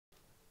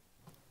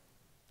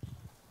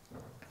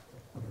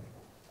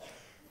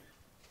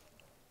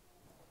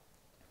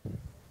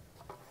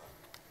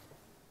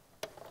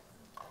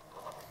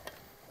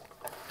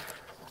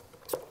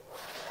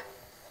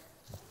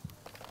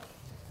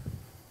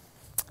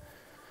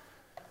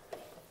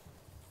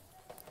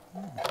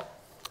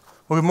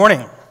Well, good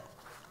morning.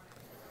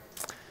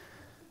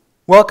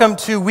 Welcome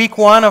to week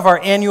one of our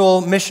annual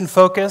mission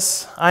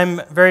focus.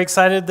 I'm very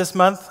excited this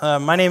month.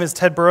 My name is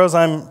Ted Burrows.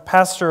 I'm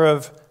pastor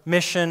of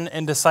mission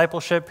and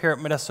discipleship here at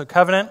Modesto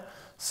Covenant.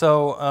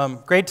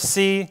 So great to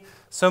see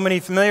so many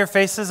familiar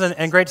faces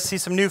and great to see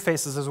some new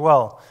faces as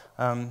well.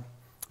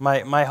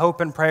 My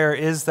hope and prayer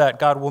is that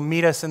God will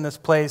meet us in this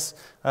place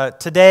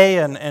today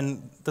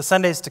and the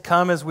Sundays to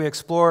come as we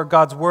explore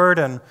God's Word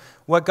and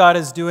what God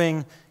is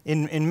doing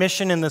in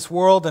mission in this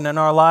world and in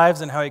our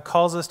lives and how He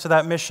calls us to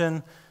that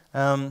mission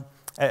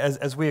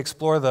as we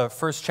explore the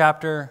first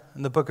chapter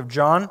in the book of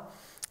John.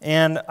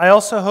 And I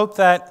also hope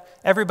that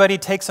everybody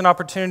takes an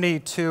opportunity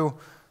to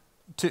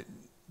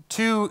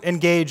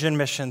engage in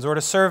missions or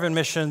to serve in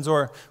missions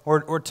or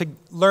to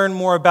learn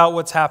more about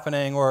what's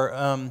happening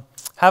or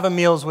have a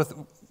meal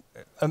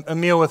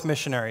with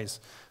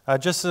missionaries,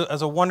 just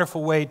as a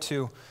wonderful way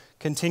to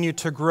continue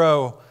to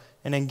grow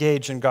and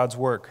engage in God's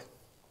work.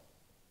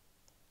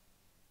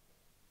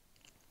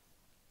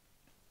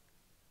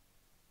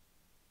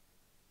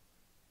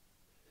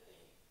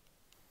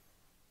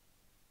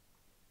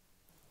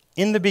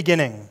 In the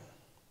beginning,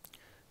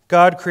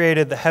 God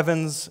created the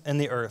heavens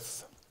and the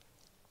earth.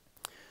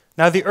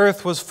 Now the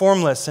earth was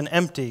formless and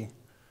empty.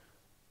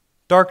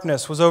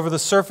 Darkness was over the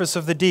surface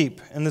of the deep,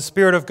 and the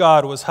Spirit of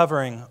God was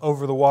hovering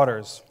over the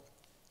waters.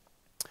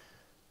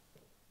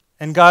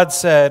 And God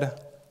said,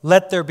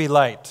 "Let there be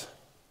light."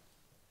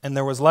 And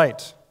there was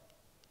light.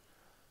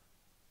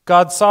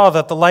 God saw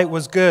that the light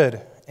was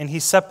good, and He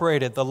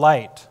separated the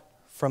light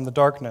from the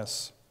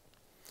darkness.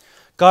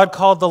 God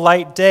called the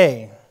light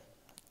day,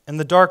 and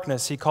the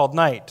darkness He called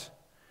night.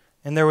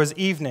 And there was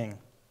evening,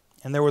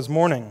 and there was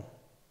morning,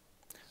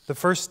 the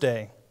first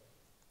day.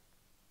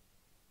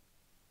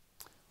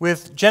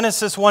 With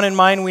Genesis 1 in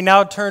mind, we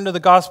now turn to the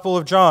Gospel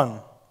of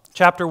John,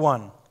 chapter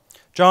 1.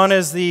 John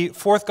is the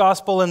fourth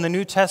Gospel in the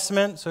New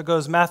Testament, so it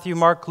goes Matthew,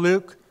 Mark,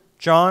 Luke,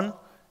 John,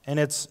 and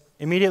it's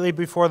immediately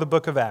before the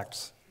book of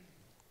Acts.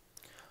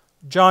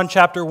 John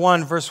chapter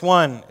 1, verse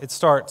 1, it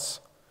starts,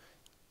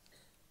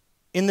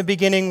 "In the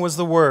beginning was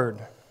the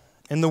Word,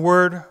 and the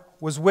Word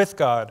was with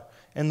God,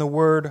 and the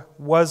Word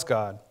was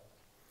God.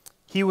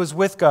 He was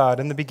with God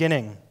in the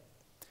beginning.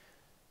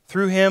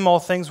 Through Him all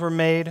things were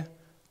made.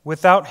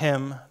 Without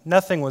Him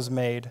nothing was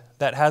made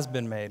that has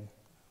been made.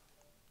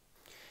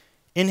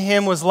 In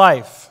Him was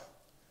life,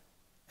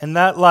 and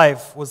that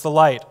life was the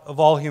light of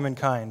all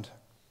humankind.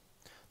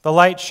 The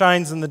light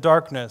shines in the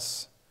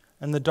darkness,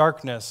 and the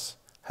darkness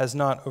has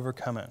not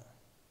overcome it."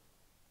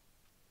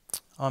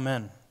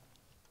 Amen.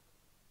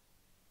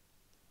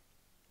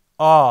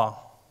 Awe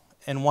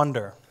and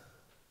wonder.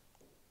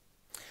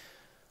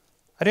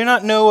 I do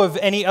not know of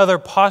any other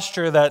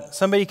posture that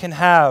somebody can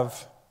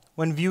have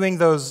when viewing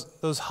those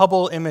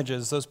Hubble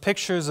images, those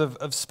pictures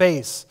of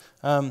space.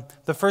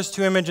 The first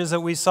two images that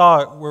we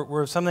saw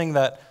were something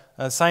that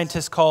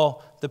scientists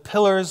call the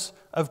pillars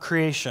of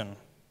creation.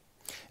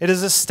 It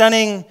is a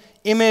stunning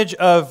image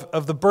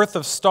of the birth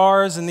of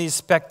stars in these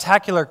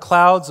spectacular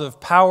clouds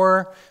of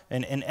power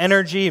and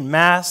energy and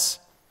mass.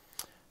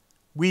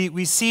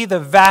 We see the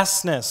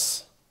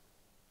vastness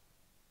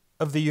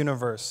of the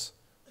universe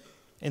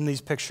in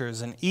these pictures,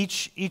 and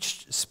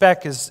each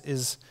speck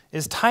is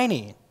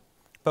tiny,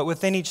 but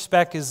within each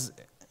speck is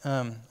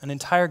an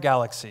entire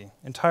galaxy,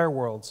 entire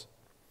worlds.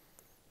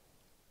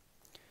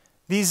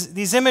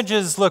 These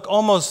images look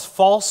almost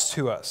false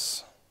to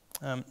us.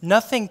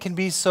 Nothing can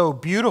be so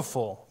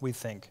beautiful, we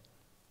think.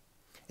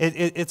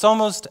 It's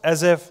almost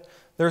as if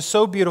they're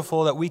so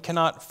beautiful that we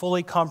cannot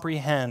fully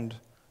comprehend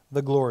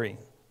the glory.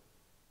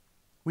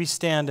 We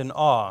stand in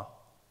awe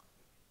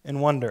and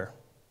wonder.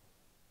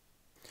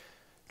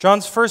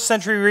 John's first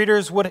century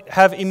readers would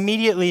have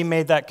immediately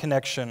made that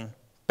connection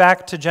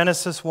back to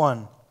Genesis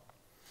 1,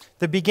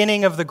 the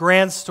beginning of the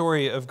grand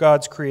story of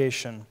God's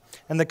creation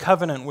and the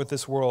covenant with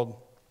this world.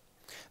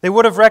 They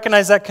would have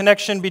recognized that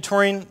connection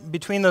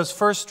between those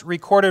first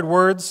recorded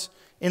words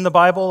in the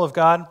Bible of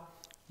God,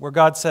 where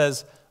God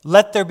says,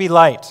 "Let there be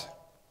light,"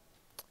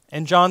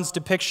 and John's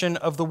depiction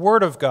of the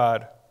Word of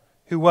God,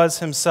 who was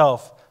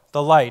Himself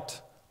the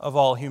light of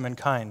all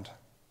humankind.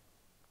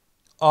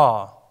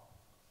 Awe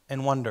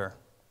and wonder.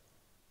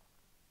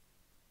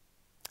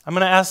 I'm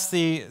going to ask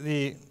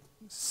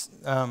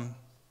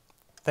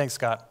thanks,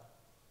 Scott.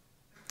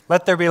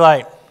 Let there be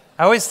light.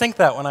 I always think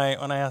that when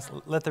I ask,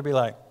 let there be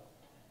light.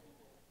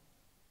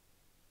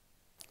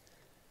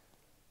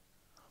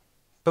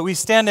 But we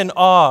stand in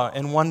awe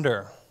and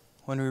wonder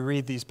when we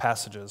read these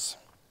passages.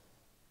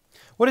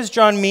 What does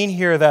John mean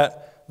here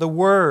that the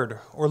Word,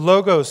 or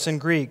logos in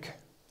Greek,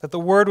 that the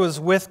Word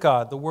was with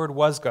God, the Word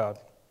was God?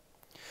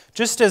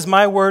 Just as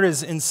my Word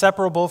is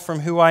inseparable from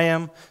who I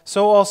am,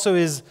 so also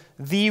is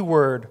the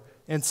Word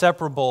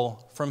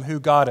inseparable from who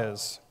God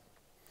is.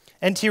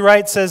 N.T.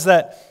 Wright says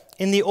that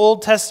in the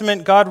Old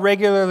Testament, God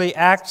regularly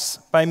acts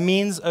by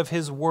means of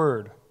His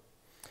Word.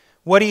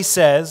 What He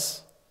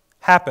says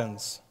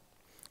happens.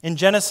 In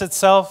Genesis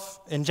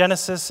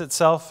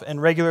itself,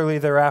 and regularly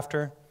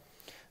thereafter,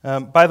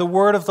 by the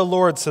word of the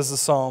Lord, says the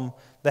psalm,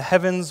 the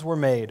heavens were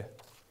made.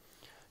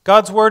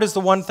 God's word is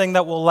the one thing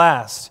that will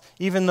last,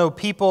 even though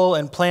people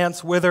and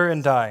plants wither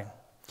and die.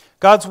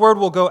 God's word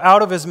will go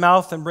out of his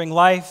mouth and bring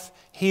life,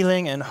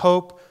 healing, and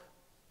hope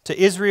to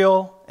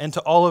Israel and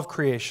to all of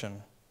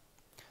creation.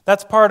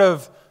 That's part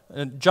of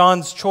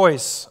John's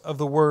choice of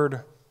the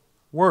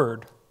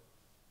word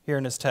here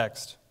in his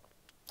text.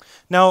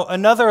 Now,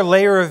 another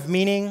layer of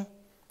meaning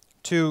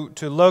to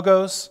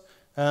logos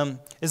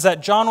is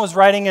that John was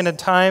writing in a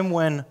time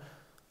when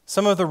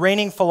some of the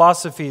reigning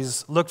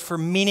philosophies looked for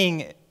the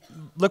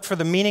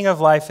meaning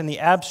of life in the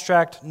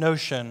abstract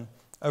notion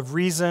of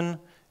reason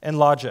and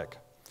logic.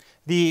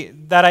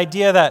 That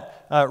idea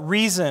that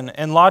reason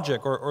and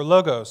logic, or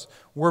logos,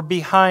 were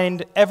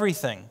behind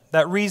everything,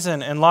 that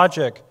reason and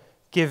logic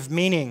give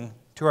meaning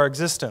to our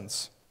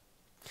existence.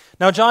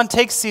 Now, John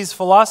takes these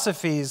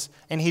philosophies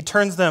and he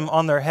turns them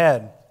on their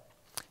head.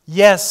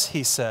 Yes,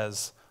 he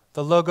says,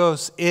 the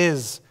logos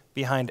is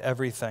behind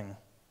everything.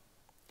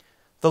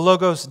 The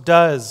logos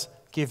does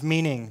give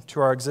meaning to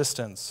our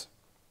existence.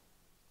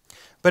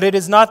 But it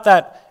is not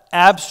that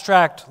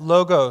abstract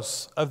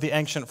logos of the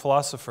ancient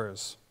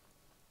philosophers.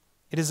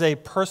 It is a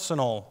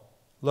personal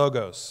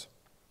logos.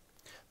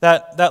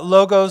 That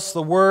logos,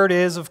 the word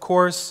is, of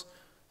course,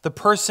 the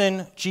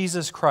person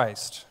Jesus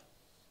Christ,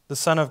 the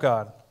Son of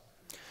God.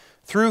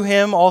 Through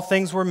him all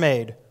things were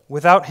made.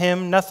 Without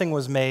him nothing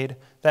was made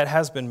that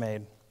has been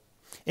made.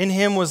 In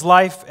him was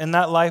life, and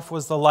that life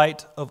was the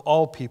light of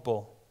all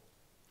people.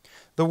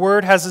 The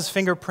Word has his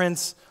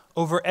fingerprints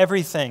over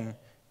everything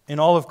in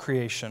all of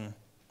creation.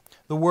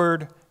 The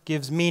Word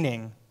gives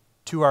meaning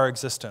to our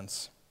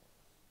existence.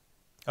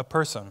 A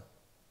person.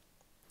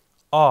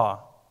 Awe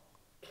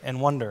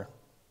and wonder.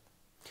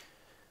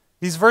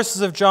 These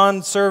verses of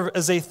John serve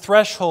as a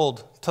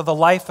threshold to the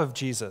life of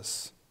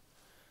Jesus.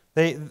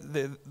 They're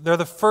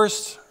the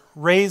first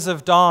rays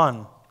of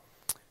dawn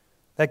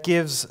that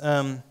gives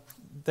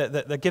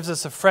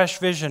us a fresh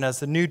vision as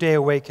the new day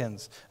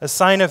awakens, a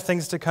sign of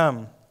things to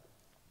come,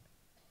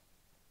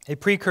 a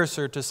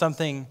precursor to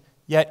something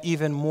yet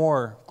even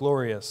more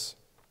glorious.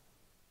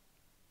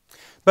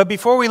 But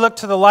before we look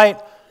to the light,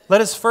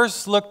 let us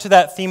first look to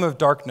that theme of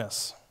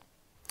darkness.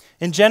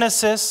 In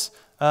Genesis,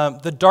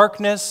 the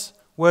darkness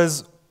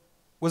was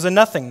a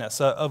nothingness,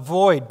 a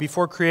void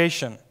before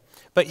creation.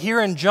 But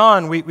here in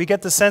John, we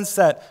get the sense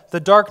that the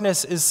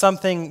darkness is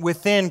something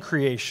within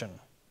creation.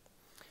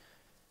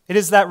 It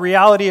is that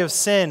reality of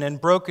sin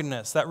and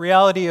brokenness, that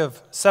reality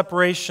of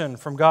separation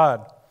from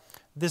God.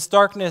 This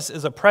darkness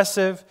is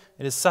oppressive,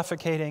 it is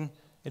suffocating,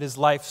 it is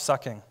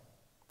life-sucking.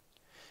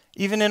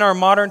 Even in our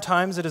modern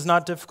times, it is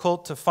not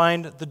difficult to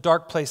find the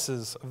dark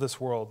places of this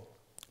world.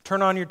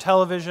 Turn on your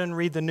television,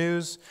 read the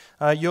news.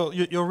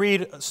 You'll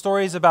read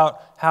stories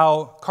about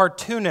how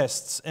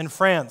cartoonists in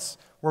France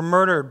were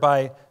murdered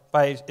by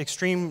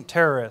extreme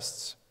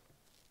terrorists.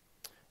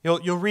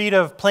 You'll read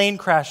of plane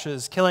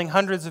crashes killing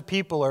hundreds of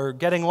people or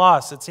getting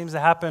lost. It seems to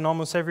happen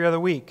almost every other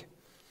week.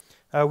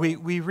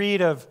 We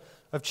read of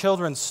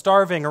children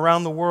starving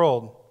around the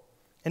world.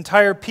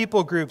 Entire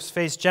people groups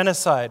face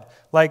genocide,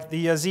 like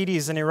the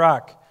Yazidis in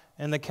Iraq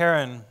and the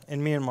Karen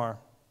in Myanmar.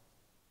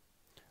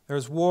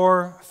 There's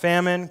war,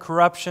 famine,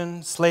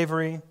 corruption,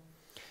 slavery.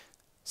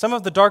 Some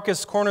of the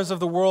darkest corners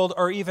of the world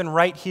are even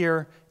right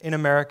here in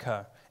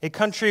America, a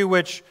country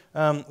which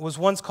was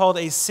once called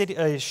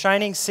a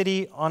shining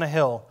city on a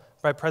hill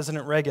by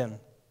President Reagan.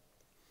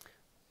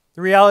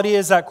 The reality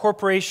is that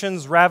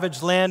corporations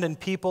ravage land and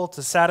people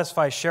to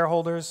satisfy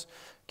shareholders.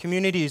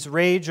 Communities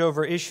rage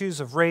over issues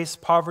of race,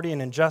 poverty,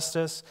 and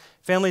injustice.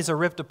 Families are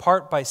ripped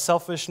apart by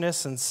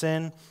selfishness and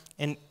sin,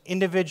 and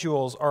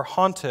individuals are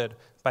haunted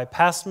by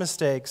past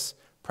mistakes,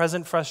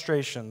 present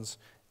frustrations,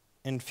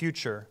 and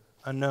future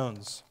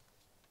unknowns.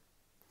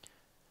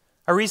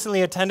 I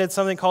recently attended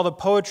something called a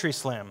poetry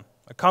slam,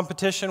 a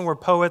competition where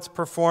poets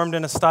performed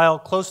in a style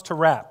close to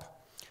rap.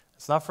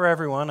 It's not for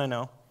everyone, I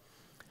know.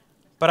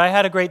 But I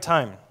had a great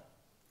time.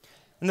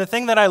 And the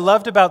thing that I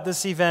loved about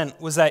this event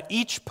was that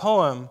each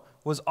poem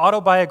was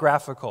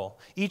autobiographical.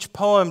 Each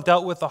poem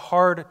dealt with the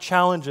hard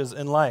challenges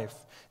in life.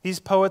 These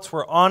poets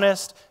were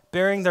honest,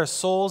 bearing their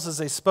souls as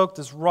they spoke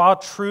this raw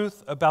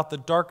truth about the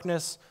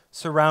darkness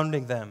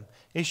surrounding them.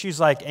 Issues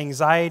like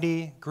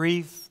anxiety,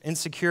 grief,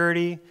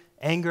 insecurity,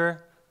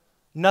 anger.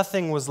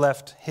 Nothing was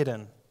left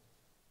hidden.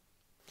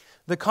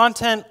 The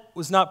content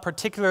was not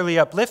particularly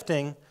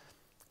uplifting,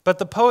 but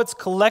the poets'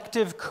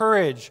 collective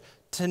courage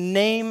to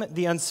name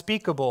the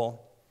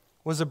unspeakable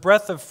was a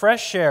breath of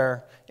fresh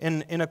air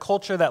in a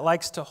culture that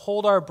likes to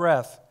hold our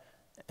breath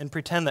and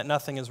pretend that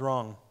nothing is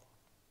wrong.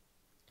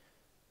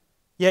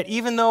 Yet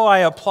even though I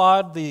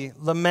applaud the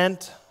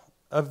lament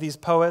of these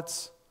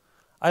poets,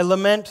 I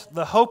lament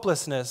the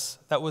hopelessness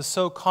that was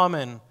so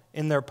common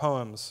in their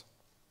poems.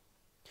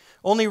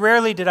 Only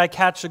rarely did I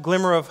catch a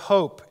glimmer of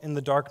hope in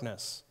the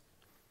darkness.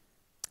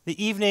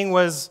 The evening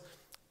was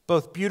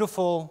both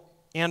beautiful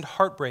and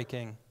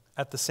heartbreaking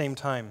at the same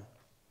time.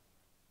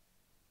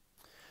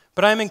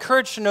 But I am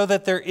encouraged to know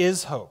that there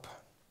is hope.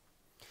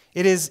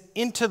 It is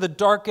into the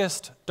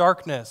darkest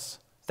darkness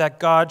that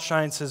God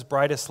shines his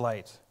brightest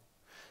light.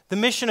 The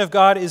mission of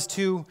God is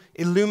to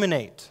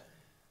illuminate.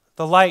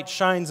 The light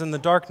shines in the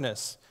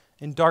darkness,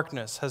 and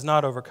darkness has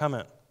not overcome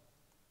it.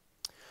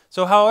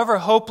 So however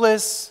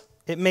hopeless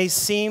it may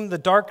seem, the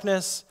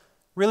darkness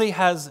really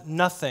has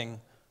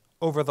nothing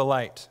over the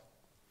light,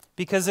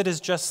 because it is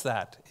just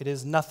that. It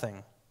is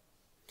nothing.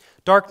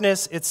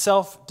 Darkness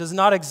itself does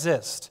not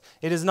exist.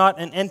 It is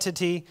not an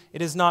entity.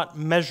 It is not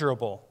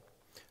measurable.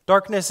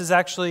 Darkness is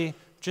actually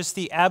just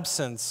the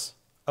absence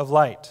of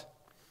light.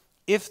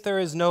 If there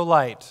is no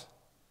light,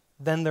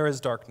 then there is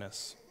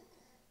darkness.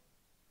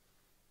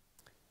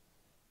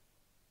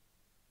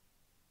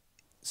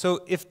 So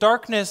if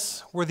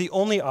darkness were the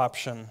only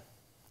option,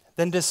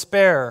 then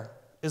despair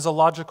is a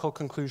logical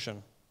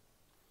conclusion.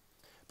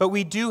 But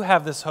we do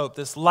have this hope,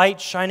 this light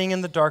shining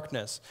in the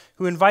darkness,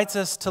 who invites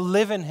us to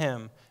live in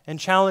him and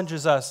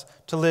challenges us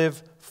to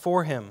live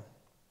for him.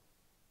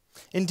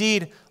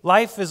 Indeed,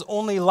 life is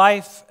only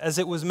life as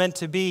it was meant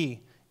to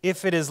be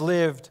if it is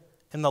lived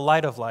in the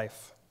light of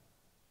life.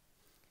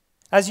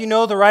 As you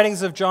know, the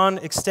writings of John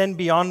extend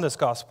beyond this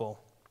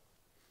gospel.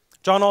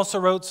 John also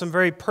wrote some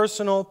very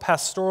personal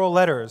pastoral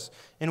letters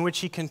in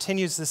which he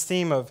continues this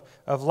theme of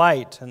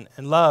light and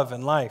love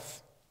and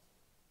life.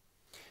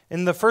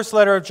 In the first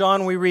letter of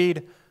John, we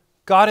read,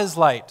 "God is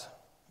light.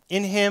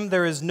 In him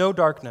there is no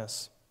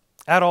darkness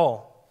at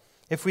all.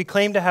 If we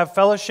claim to have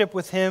fellowship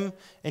with him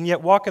and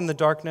yet walk in the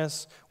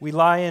darkness, we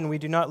lie and we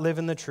do not live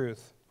in the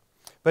truth.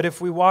 But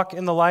if we walk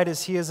in the light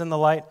as he is in the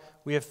light,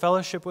 we have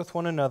fellowship with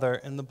one another,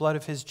 and the blood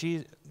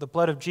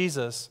of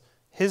Jesus,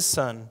 his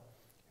Son,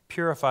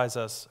 purifies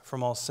us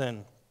from all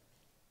sin."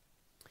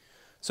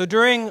 So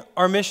during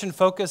our mission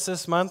focus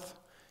this month,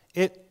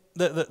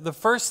 the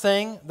first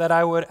thing that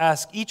I would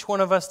ask each one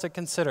of us to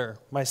consider,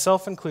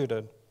 myself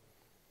included,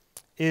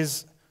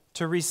 is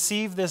to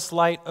receive this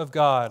light of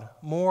God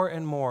more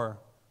and more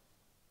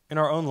in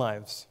our own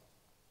lives.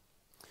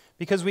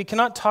 Because we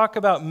cannot talk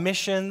about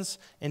missions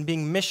and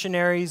being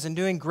missionaries and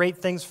doing great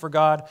things for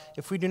God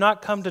if we do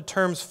not come to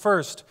terms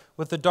first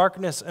with the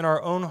darkness in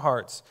our own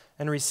hearts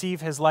and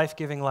receive his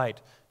life-giving light,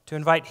 to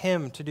invite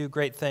him to do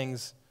great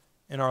things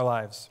in our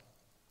lives.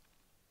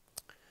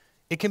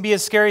 It can be a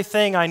scary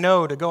thing, I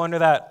know, to go under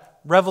that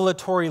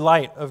revelatory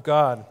light of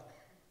God.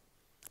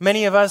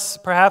 Many of us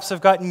perhaps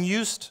have gotten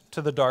used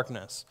to the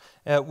darkness.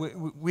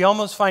 We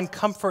almost find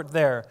comfort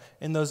there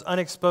in those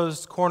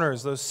unexposed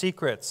corners, those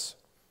secrets.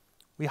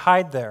 We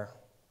hide there.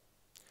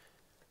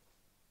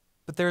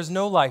 But there is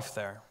no life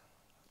there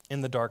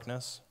in the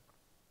darkness.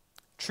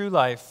 True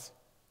life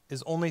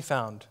is only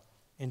found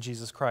in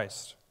Jesus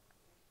Christ.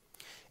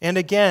 And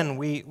again,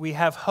 we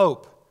have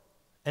hope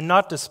and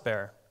not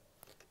despair,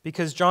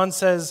 because John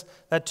says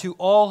that to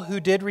all who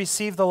did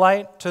receive the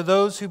light, to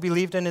those who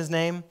believed in his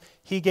name,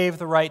 he gave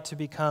the right to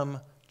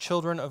become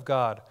children of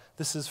God.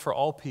 This is for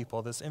all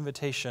people. This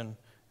invitation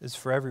is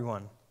for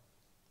everyone.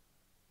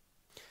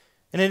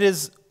 And it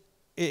is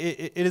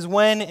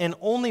when and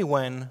only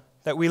when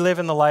that we live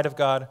in the light of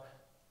God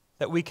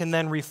that we can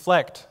then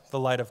reflect the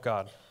light of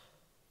God.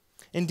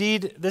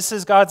 Indeed, this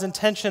is God's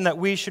intention, that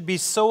we should be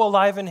so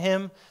alive in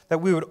him that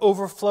we would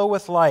overflow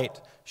with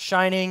light,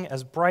 shining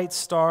as bright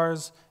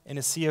stars in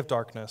a sea of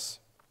darkness.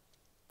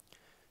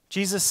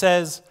 Jesus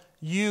says,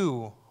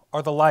 "You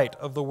are the light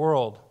of the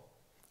world.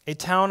 A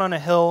town on a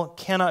hill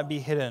cannot be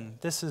hidden."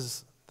 This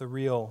is the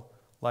real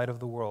light of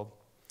the world.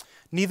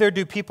 Neither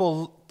do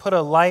people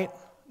light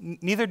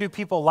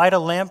a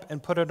lamp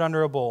and put it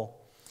under a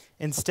bowl.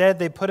 Instead,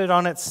 they put it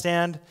on its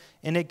stand,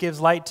 and it gives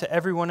light to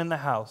everyone in the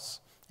house.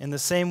 In the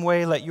same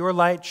way, let your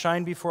light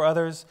shine before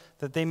others,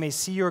 that they may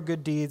see your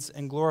good deeds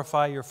and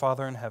glorify your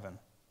Father in heaven.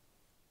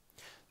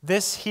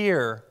 This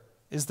here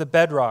is the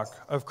bedrock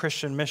of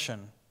Christian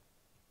mission.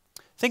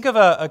 Think of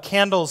a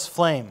candle's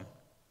flame.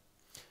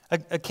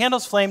 A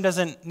candle's flame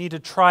doesn't need to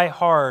try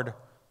hard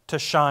to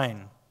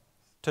shine,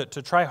 to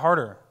try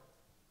harder.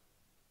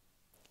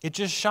 It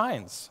just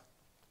shines.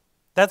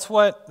 That's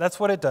what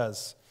it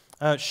does.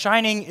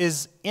 Shining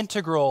is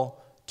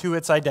integral to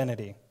its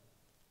identity.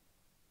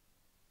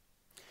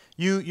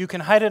 You can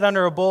hide it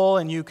under a bowl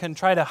and you can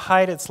try to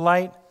hide its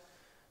light,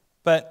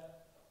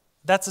 but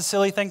that's a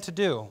silly thing to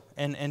do,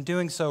 and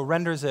doing so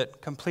renders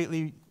it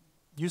completely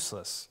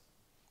useless.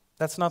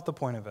 That's not the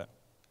point of it.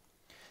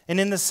 And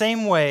in the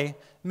same way,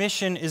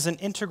 mission is an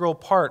integral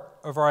part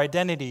of our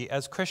identity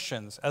as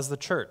Christians, as the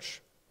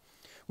church.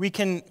 We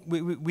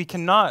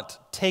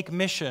cannot take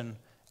mission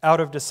out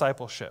of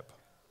discipleship.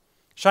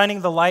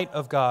 Shining the light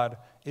of God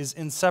is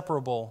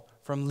inseparable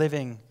from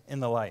living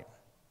in the light.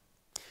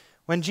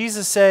 When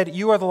Jesus said,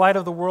 "You are the light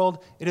of the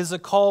world," it is a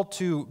call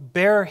to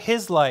bear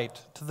his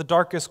light to the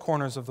darkest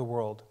corners of the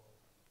world.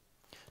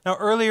 Now,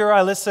 earlier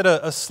I listed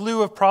a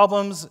slew of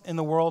problems in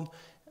the world.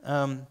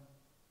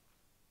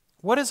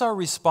 What is our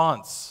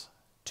response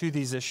to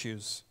these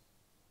issues?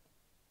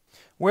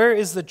 Where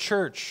is the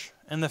church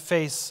in the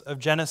face of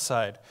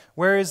genocide?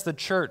 Where is the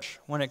church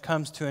when it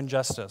comes to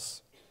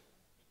injustice?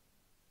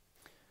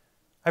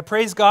 I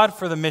praise God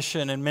for the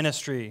mission and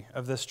ministry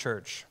of this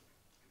church.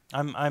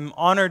 I'm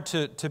honored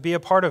to be a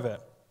part of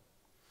it.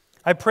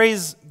 I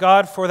praise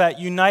God for that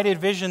united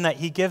vision that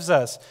He gives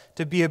us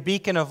to be a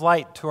beacon of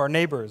light to our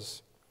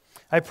neighbors.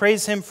 I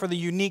praise Him for the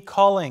unique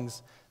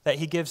callings that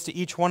He gives to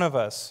each one of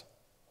us.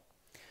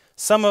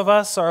 Some of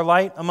us are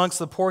light amongst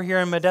the poor here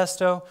in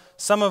Modesto.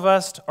 Some of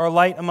us are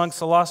light amongst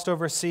the lost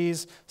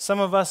overseas. Some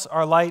of us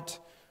are light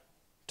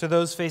to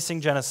those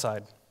facing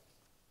genocide.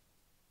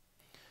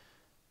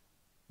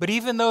 But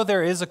even though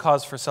there is a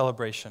cause for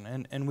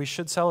celebration, and we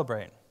should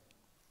celebrate,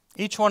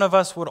 each one of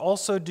us would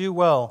also do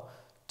well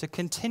to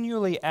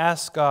continually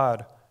ask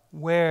God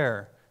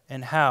where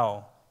and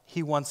how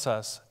He wants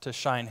us to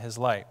shine His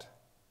light.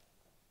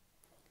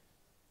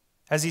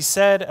 As He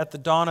said at the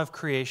dawn of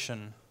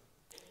creation,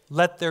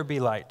 "Let there be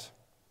light,"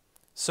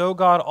 so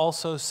God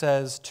also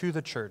says to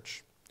the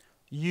church,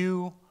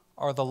 "You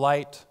are the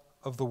light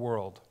of the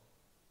world."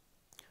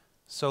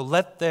 So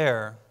let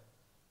there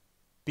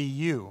be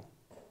you,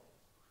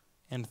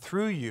 and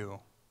through you,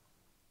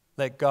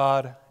 let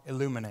God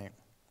illuminate.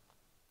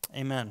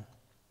 Amen.